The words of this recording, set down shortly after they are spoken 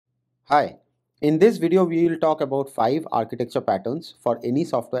Hi, in this video we will talk about 5 architecture patterns for any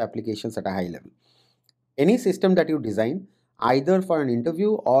software applications at a high level. Any system that you design, either for an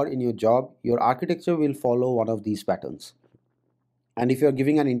interview or in your job, your architecture will follow one of these patterns. And if you are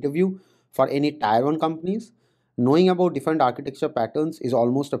giving an interview for any tier 1 companies, knowing about different architecture patterns is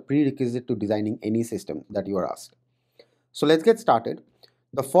almost a prerequisite to designing any system that you are asked. So let's get started.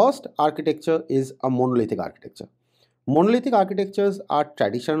 The first architecture is a monolithic architecture. Monolithic architectures are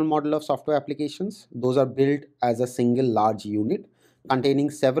traditional model of software applications. Those are built as a single large unit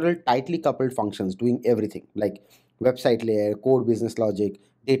containing several tightly coupled functions doing everything like website layer, core business logic,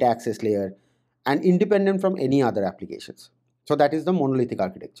 data access layer, and independent from any other applications. So that is the monolithic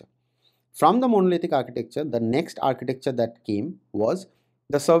architecture. From the monolithic architecture, the next architecture that came was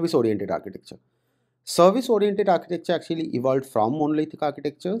the service-oriented architecture. Service-oriented architecture actually evolved from monolithic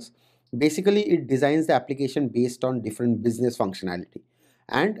architectures. Basically, it designs the application based on different business functionality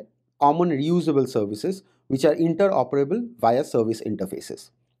and common reusable services which are interoperable via service interfaces.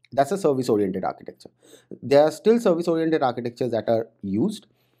 That's a service-oriented architecture. There are still service-oriented architectures that are used,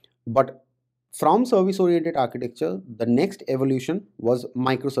 but from service-oriented architecture, the next evolution was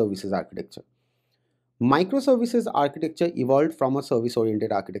microservices architecture. Microservices architecture evolved from a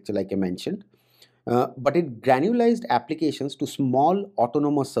service-oriented architecture, like I mentioned, but it granulized applications to small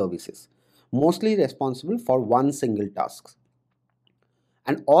autonomous services, mostly responsible for one single task.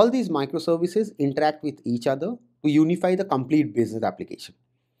 And all these microservices interact with each other to unify the complete business application.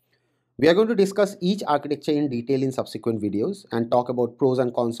 We are going to discuss each architecture in detail in subsequent videos and talk about pros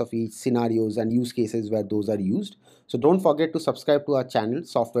and cons of each, scenarios and use cases where those are used. So don't forget to subscribe to our channel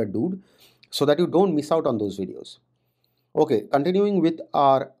SoftwareDude so that you don't miss out on those videos. Okay, continuing with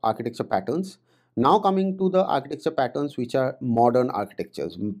our architecture patterns. Now coming to the architecture patterns which are modern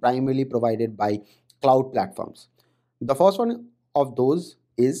architectures, primarily provided by cloud platforms. The first one of those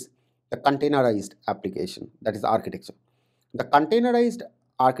is the containerized application, that is the architecture. The containerized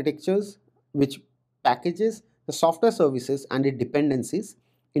architectures which packages the software services and its dependencies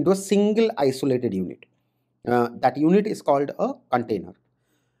into a single isolated unit. That unit is called a container.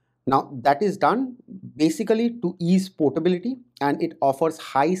 Now that is done basically to ease portability, and it offers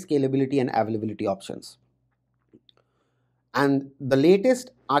high scalability and availability options. And the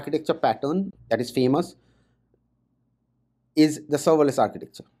latest architecture pattern that is famous is the serverless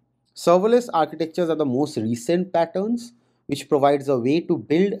architecture. Serverless architectures are the most recent patterns which provides a way to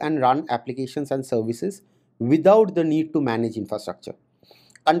build and run applications and services without the need to manage infrastructure.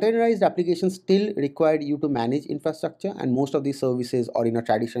 Containerized applications still required you to manage infrastructure, and most of these services are in a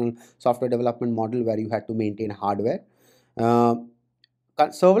traditional software development model where you had to maintain hardware. Uh,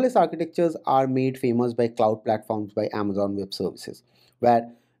 Serverless architectures are made famous by cloud platforms by Amazon Web Services,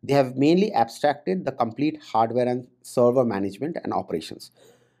 where they have mainly abstracted the complete hardware and server management and operations.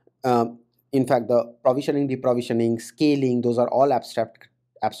 Um, in fact, the provisioning, deprovisioning, scaling, those are all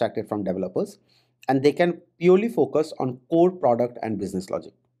abstracted from developers, and they can purely focus on core product and business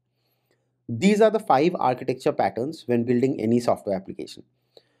logic. These are the 5 architecture patterns when building any software application.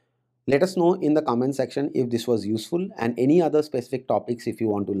 Let us know in the comment section if this was useful and any other specific topics if you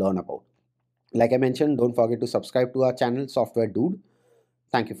want to learn about. Like I mentioned, don't forget to subscribe to our channel SoftwareDude.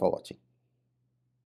 Thank you for watching.